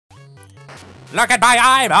Look at my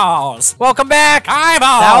eyeballs. Welcome back.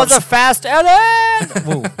 Eyeballs. That was a fast edit.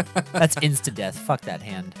 Whoa, that's insta death. Fuck that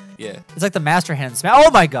hand. Yeah. It's like the master hand in Smash.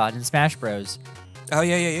 Oh my god, in Smash Bros. Oh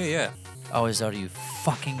yeah. Oh, Zoda, you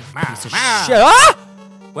fucking piece of Meow. shit. Ah!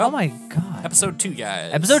 Well, oh my god. Episode 2,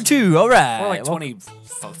 guys. Episode 2. All right. We're like Well,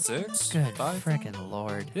 26. good 5? freaking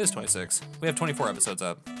lord. It is 26. We have 24 episodes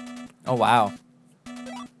up. Oh wow.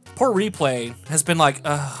 Poor Replay has been like,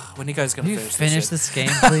 when are you guys gonna Can you finish this game,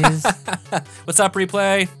 please? What's up,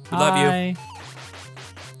 Replay? We love you. Hi.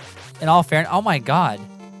 In all fairness, oh my god.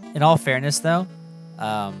 In all fairness, though,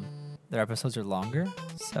 their episodes are longer,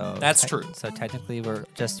 so That's true. So technically,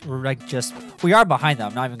 we are behind them.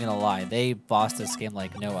 I'm not even gonna lie. They bossed this game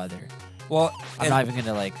like no other. Well, I'm not even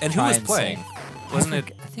gonna like. And who try was and playing? say- Wasn't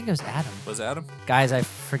it? I think it was Adam. Was it Adam? Guys,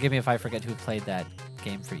 forgive me if I forget who played that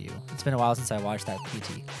game for you. It's been a while since I watched that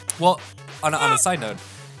PT. Well, on a side note,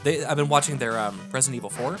 I've been watching their Resident Evil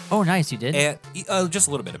 4. Oh, nice, you did. And just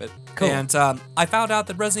a little bit of it. Cool. And I found out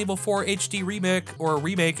that Resident Evil 4 HD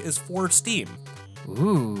remake is for Steam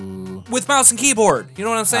Ooh, with mouse and keyboard. You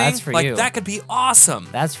know what I'm saying? That's for like you. that could be awesome.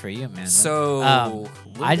 that's for you, man. So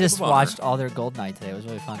I just watched all their GoldenEye today. It was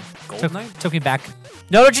really fun. GoldenEye? Took me back.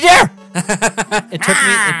 No, don't you dare!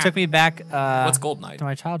 It took me back. What's GoldenEye? To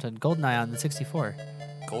my childhood. GoldenEye on the 64.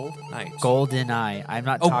 GoldenEye. GoldenEye. I'm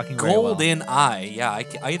not talking very well. GoldenEye. Yeah, I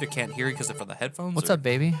either can't hear you because they're from the headphones. What's up,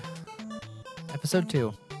 baby? Episode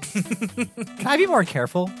 2. Can I be more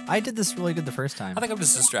careful? I did this really good the first time. I think I'm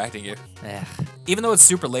just distracting you. Ugh. Even though it's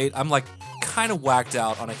super late, I'm like kind of whacked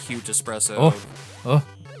out on a huge espresso. Oh.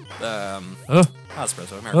 Not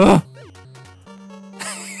espresso, American.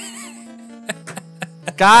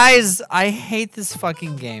 Guys, I hate this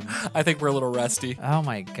fucking game. I think we're a little rusty. Oh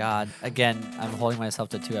my god. Again, I'm holding myself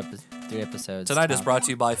to 3 episodes. Tonight is brought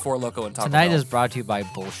to you by Four Loko and Taco Tonight Bell. is brought to you by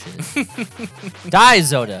bullshit. Die,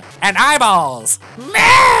 Zoda. And eyeballs!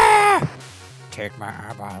 Take my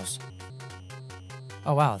eyeballs.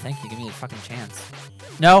 Oh wow, thank you. Give me a fucking chance.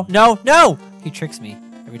 No, no, no! He tricks me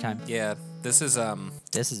every time. Yeah, this is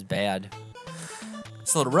This is bad.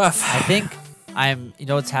 it's a little rough. I think you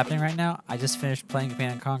know what's happening right now? I just finished playing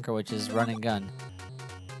Command & Conquer, which is run and gun.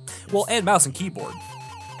 Well, and mouse and keyboard.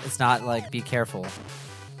 It's not like be careful.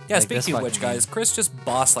 Yeah, Like this speaking of which, fucking game. guys, Chris just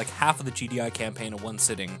bossed like half of the GDI campaign in one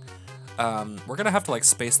sitting. We're gonna have to like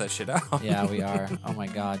space that shit out. Yeah, we are. Oh my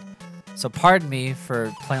god. So pardon me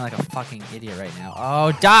for playing like a fucking idiot right now.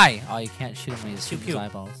 Oh, die! Oh, you can't shoot him when he's shooting his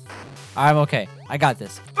eyeballs. I'm okay. I got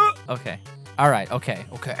this. Okay. All right. Okay.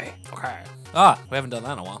 Okay. We haven't done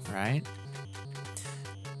that in a while. Right.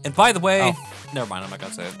 And by the way, never mind. I'm not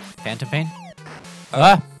gonna say it. Phantom Pain.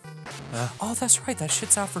 Oh, that's right. That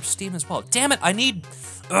shit's out for Steam as well. Damn it! I need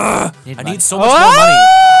so much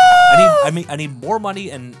more money. I need more money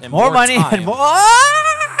and more money time. and more.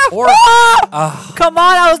 Or Come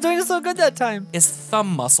on! I was doing so good that time. is thumb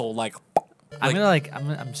muscle like? I'm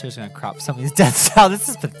seriously gonna crop some of these deaths out. This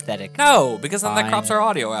is pathetic. No, because then that Fine. crops our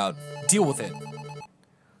audio out. Deal with it.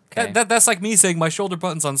 Okay. That's like me saying my shoulder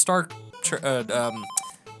button's on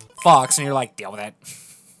Fox, and you're like, deal with it.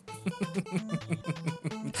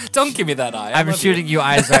 Don't give me that eye. I'm shooting you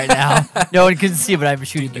eyes right now. No one can see, but I'm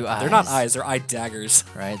shooting you eyes. They're not eyes, they're eye daggers.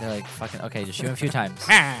 Right? They're like fucking. Okay, just shoot him a few times.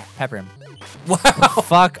 Ah. Pepper him. Wow.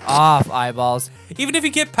 Fuck off, eyeballs. Even if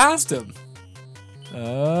you get past him.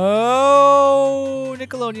 Oh,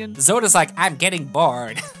 Nickelodeon. Zoda's like, I'm getting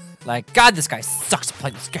bored. Like, God, this guy sucks at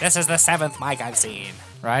playing this game. This is the 7th mic I've seen.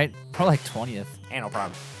 Right? Or like 20th. Ain't no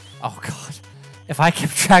problem. Oh, God. If I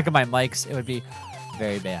kept track of my mics, it would be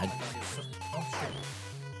very bad.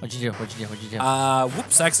 What'd you do? What'd you do?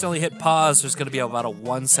 Whoops, accidentally hit pause. There's gonna be about a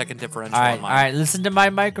 1 second differential All right, on mine. all right. Listen to my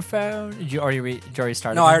microphone. Did you already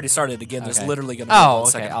start? No, I already started again. There's Okay. literally gonna be Oh, 1 okay.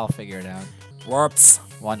 second. I'll figure it out. Whoops.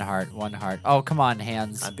 One heart, one heart. Oh, come on,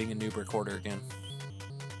 hands. I'm being a noob recorder again.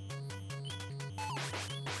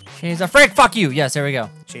 She's a freak. Fuck you. Yes, there we go.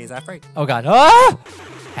 She's afraid. Oh, God. Oh!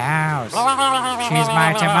 House. She's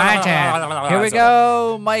my tomato. Here we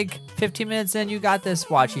go, Mike. 15 minutes in, you got this.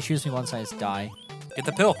 Watch, he shoots me once, I just die. Get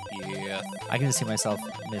the pill. Yeah. I can just see myself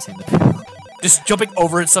missing the pill. Just jumping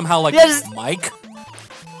over it somehow like Mike.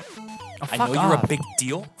 Oh, I know fuck you're off. a big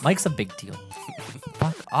deal. Mike's a big deal.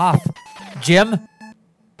 Fuck off. Jim.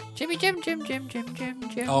 Jimmy,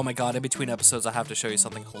 Jim. Oh my god, in between episodes I have to show you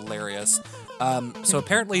something hilarious. So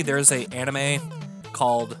apparently there's a anime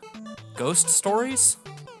called Ghost Stories.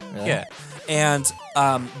 Really? Yeah. And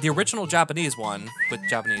the original Japanese one, with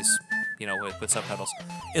Japanese, you know, with subtitles,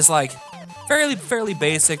 is like fairly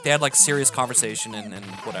basic. They had like serious conversation and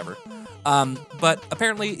whatever. But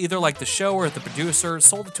apparently either like the show or the producer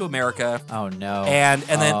sold it to America. Oh no. And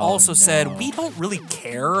then also said, we don't really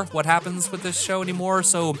care what happens with this show anymore,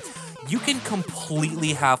 so you can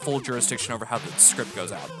completely have full jurisdiction over how the script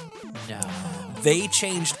goes out. No. They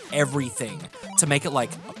changed everything to make it like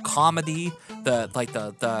a comedy.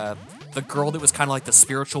 The girl that was kind of like the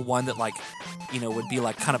spiritual one that like, you know, would be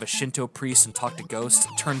like kind of a Shinto priest and talk to ghosts,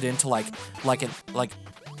 turned into like a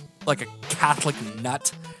Catholic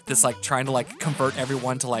nut that's like trying to like convert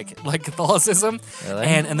everyone to like Catholicism. Really?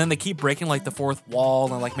 And then they keep breaking like the fourth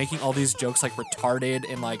wall and like making all these jokes like retarded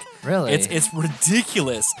and like really it's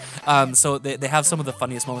ridiculous. So they have some of the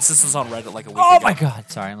funniest moments. This was on Reddit like a week ago. Oh my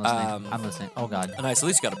god, sorry, I'm listening. I'm listening. Oh god. Nice, at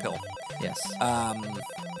least you got a pill. Yes.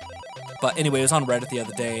 But anyway, it was on Reddit the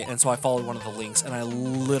other day, and so I followed one of the links, and I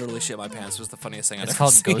literally shit my pants. It was the funniest thing I've ever seen.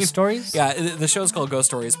 It's called Ghost Stories? Yeah, the show's called Ghost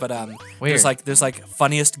Stories, but Weird. there's like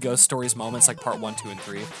funniest Ghost Stories moments, like part 1, 2, and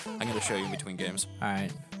 3. I'm gonna show you in between games. All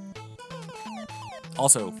right.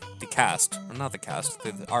 Also, the cast, or not the cast,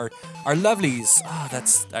 our lovelies. Ah,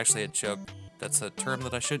 that's actually a joke. That's a term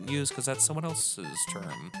that I shouldn't use because that's someone else's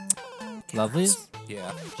term. Lovelies?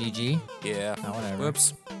 Yeah. GG? Yeah. Oh, whatever.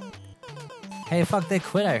 Whoops. Hey, fuck, they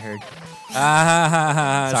quit, I heard.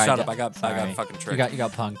 Sorry, shut up. I got fucking tricked. You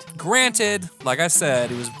got punked. Granted, like I said,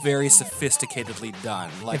 it was very sophisticatedly done.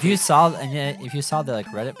 Like if you saw the like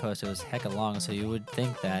Reddit post, it was hecka long, so you would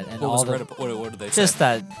think that. And what did they say? Just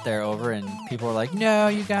that they're over, and people were like, "No,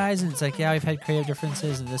 you guys," and it's like, "Yeah, we've had creative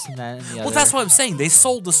differences and this and that and the other." Well, that's what I'm saying. They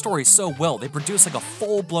sold the story so well. They produced like a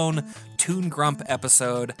full-blown Toon Grump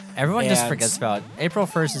episode. Everyone just forgets about April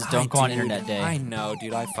 1st is Don't Go on Internet Day. I know,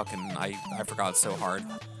 dude. I forgot so hard.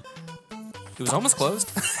 It was almost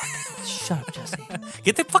closed. Shut up, Jesse.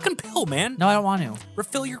 Get the fucking pill, man. No, I don't want to.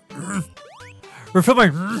 Refill your. Refill my.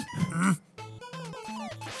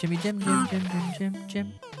 Jimmy Jim Jim Jim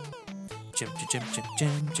Jim Jim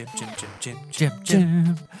Jim.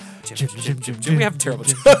 Jim. We have terrible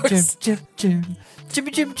jokes.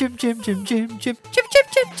 Jimmy Jim Jim Jim Jim Jim Jim.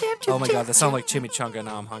 Oh my god, that sounds like chimichanga.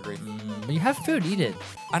 Now I'm hungry. But you have food, eat it.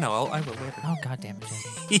 I know. I will later. Oh god damn it,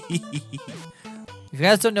 Jesse. If you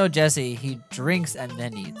guys don't know Jesse, he drinks and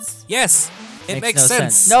then eats. Yes, it makes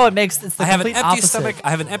sense. No, it's the complete opposite. Stomach.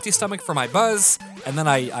 I have an empty stomach for my buzz, and then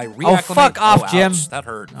I reacclimate. Oh, fuck off, Jim. Ouch, that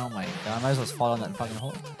hurt. Oh my god, I might as well fall down that fucking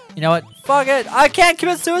hole. You know what? Fuck it. I can't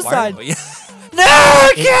commit suicide. No,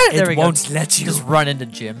 I can't. There we go. It won't let you. Just run into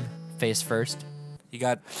Jim face first. You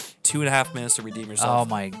got 2.5 minutes to redeem yourself. Oh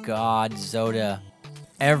my god, Zoda.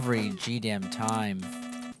 Every G-damn time.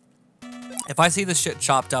 If I see this shit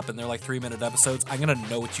chopped up and they're like 3-minute episodes, I'm gonna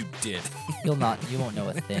know what you did. You won't know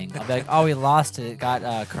a thing. I'll be like, oh, we lost it. It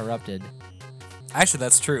got corrupted. Actually,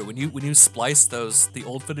 that's true. When you splice the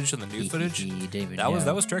old footage and the new footage,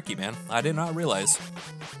 that was tricky, man. I did not realize.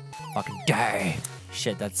 Fucking die.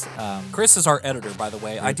 Shit, that's Chris is our editor, by the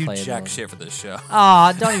way. I do jack shit for this show.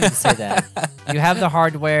 Aw, don't even say that. You have the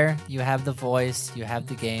hardware, you have the voice, you have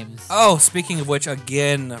the games. Oh, speaking of which,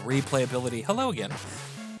 again, replayability. Hello again.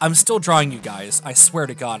 I'm still drawing you guys. I swear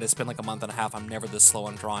to God, it's been like a month and a half. I'm never this slow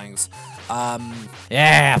on drawings.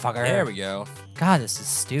 Yeah, fucker. There we go. God, this is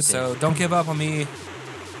stupid. So don't give up on me.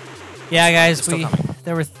 Yeah, guys,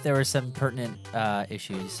 there were some pertinent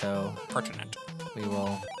issues, so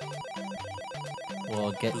we'll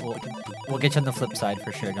get you on the flip side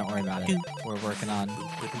for sure. Don't worry about it. We're working on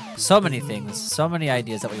so many things, so many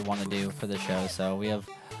ideas that we want to do for the show. So we have.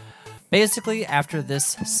 Basically, after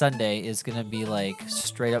this Sunday is gonna be like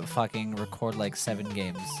straight up fucking record like 7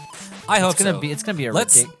 games. I hope so. It's gonna be a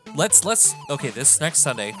let's okay. This next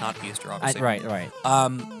Sunday, not Easter, obviously. Right.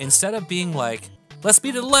 Instead of being like, let's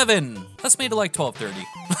meet at 11. Let's meet at like 12:30.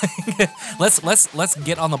 let's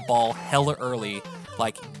get on the ball hella early.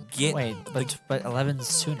 Like but 11's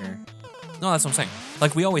sooner. No, that's what I'm saying.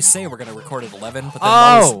 Like we always say, we're gonna record at 11, but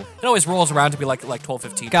then it always rolls around to be like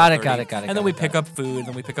 12:15. Got it. And then we pick up food, and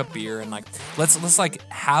then we pick up beer, and like let's like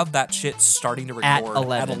have that shit starting to record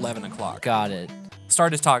at 11 o'clock. Got it. Sorry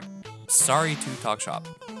to talk shop.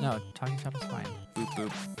 No, talking shop is fine. Boop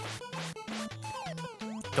boop.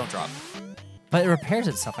 Don't drop. But it repairs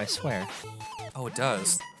itself, I swear. Oh, it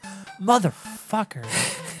does. Motherfucker.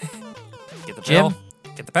 Get the bell.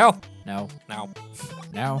 Get the bell. No.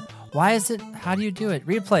 No. Why is it? How do you do it?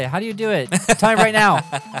 Replay. How do you do it? Tell me right now.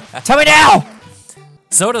 Tell me now.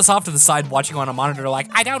 Zoda's off to the side watching on a monitor like,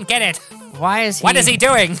 I don't get it. Why is he? What is he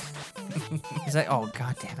doing? He's like, oh,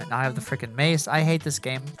 god damn it. Now I have the freaking mace. I hate this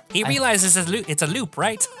game. He realizes it's a loop,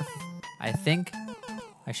 right? I think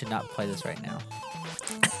I should not play this right now.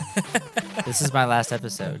 This is my last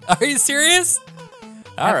episode. Are you serious?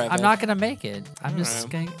 All right. I'm not going to make it. I'm just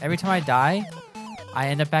going to... Every time I die, I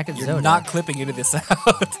end up back at You're Zoda. not clipping any of this out.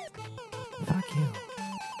 Fuck you.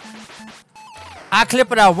 I clip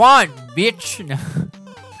what I want, bitch. No.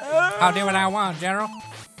 I'll do what I want, General.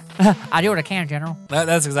 I do what I can, General.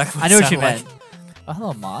 That's exactly what I knew it what you sounded meant. Oh,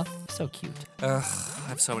 hello, moth. So cute. Ugh, I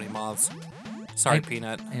have so many moths. Sorry,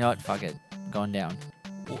 Peanut. You know what? Fuck it. Going down.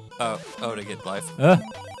 Oh, to get life. Uh.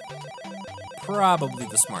 Probably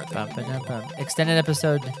the smart thing. Extended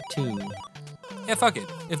episode 2. Yeah, fuck it.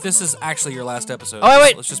 If this is actually your last episode, Oh,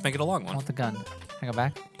 wait. let's just make it a long I one. want the gun. Can I go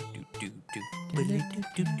back?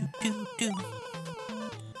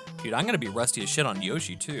 Dude, I'm gonna be rusty as shit on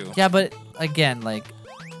Yoshi too. Yeah, but again, like,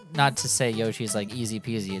 not to say Yoshi's like easy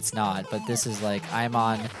peasy. It's not. But this is like I'm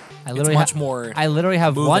on. I literally much more. I literally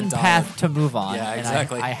have move one and dive. path to move on. Yeah, and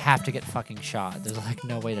exactly. I have to get fucking shot. There's like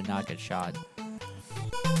no way to not get shot.